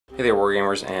Hey there,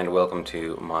 Wargamers, and welcome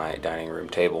to my dining room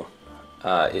table.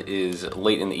 It is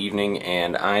late in the evening,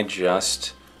 and I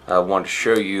just want to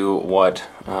show you what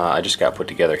I just got put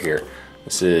together here.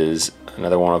 This is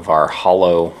another one of our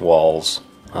hollow walls.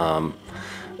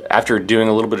 After doing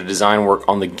a little bit of design work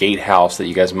on the gatehouse that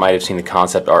you guys might have seen the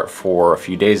concept art for a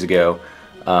few days ago,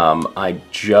 I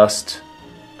just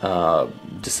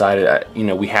decided,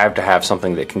 we have to have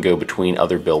something that can go between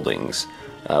other buildings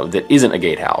that isn't a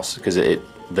gatehouse, because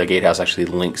the gatehouse actually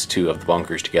links two of the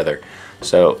bunkers together.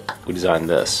 So we designed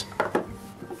this.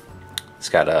 It's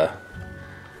got a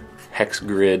hex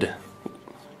grid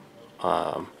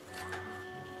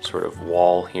sort of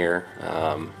wall here.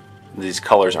 These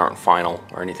colors aren't final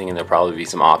or anything, and there'll probably be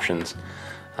some options.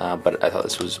 But I thought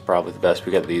this was probably the best.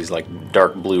 We got these like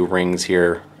dark blue rings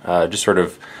here, just sort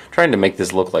of trying to make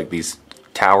this look like these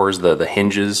towers. The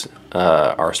hinges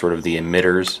are sort of the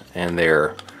emitters, and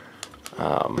they're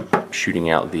shooting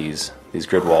out these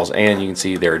grid walls, and you can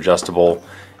see they're adjustable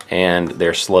and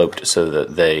they're sloped so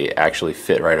that they actually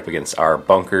fit right up against our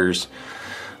bunkers.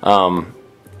 We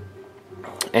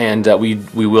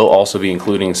will also be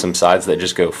including some sides that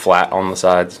just go flat on the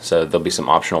sides, so there'll be some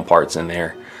optional parts in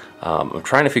there. I'm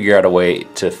trying to figure out a way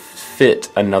to fit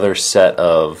another set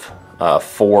of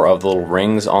 4 of the little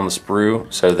rings on the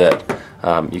sprue so that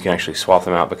you can actually swap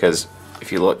them out, because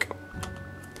if you look,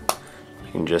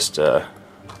 you can just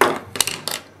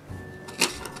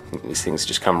these things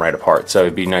just come right apart, so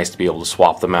it'd be nice to be able to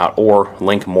swap them out or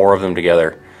link more of them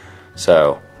together.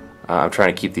 So I'm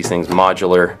trying to keep these things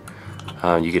modular.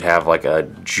 You could have like a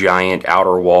giant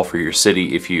outer wall for your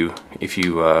city if you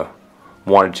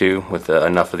wanted to, with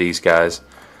enough of these guys,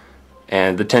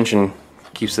 and the tension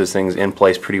keeps those things in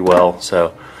place pretty well.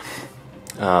 So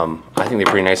I think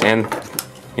they're pretty nice, and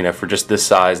for just this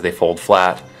size they fold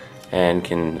flat and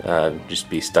can just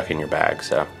be stuck in your bag.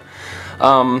 So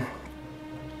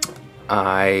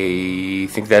I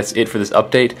think that's it for this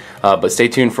update, but stay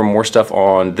tuned for more stuff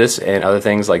on this and other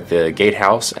things like the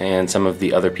gatehouse and some of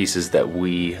the other pieces that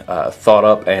we thought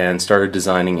up and started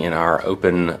designing in our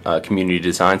open community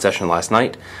design session last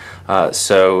night.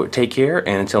 So take care,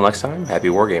 and until next time, happy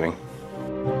wargaming.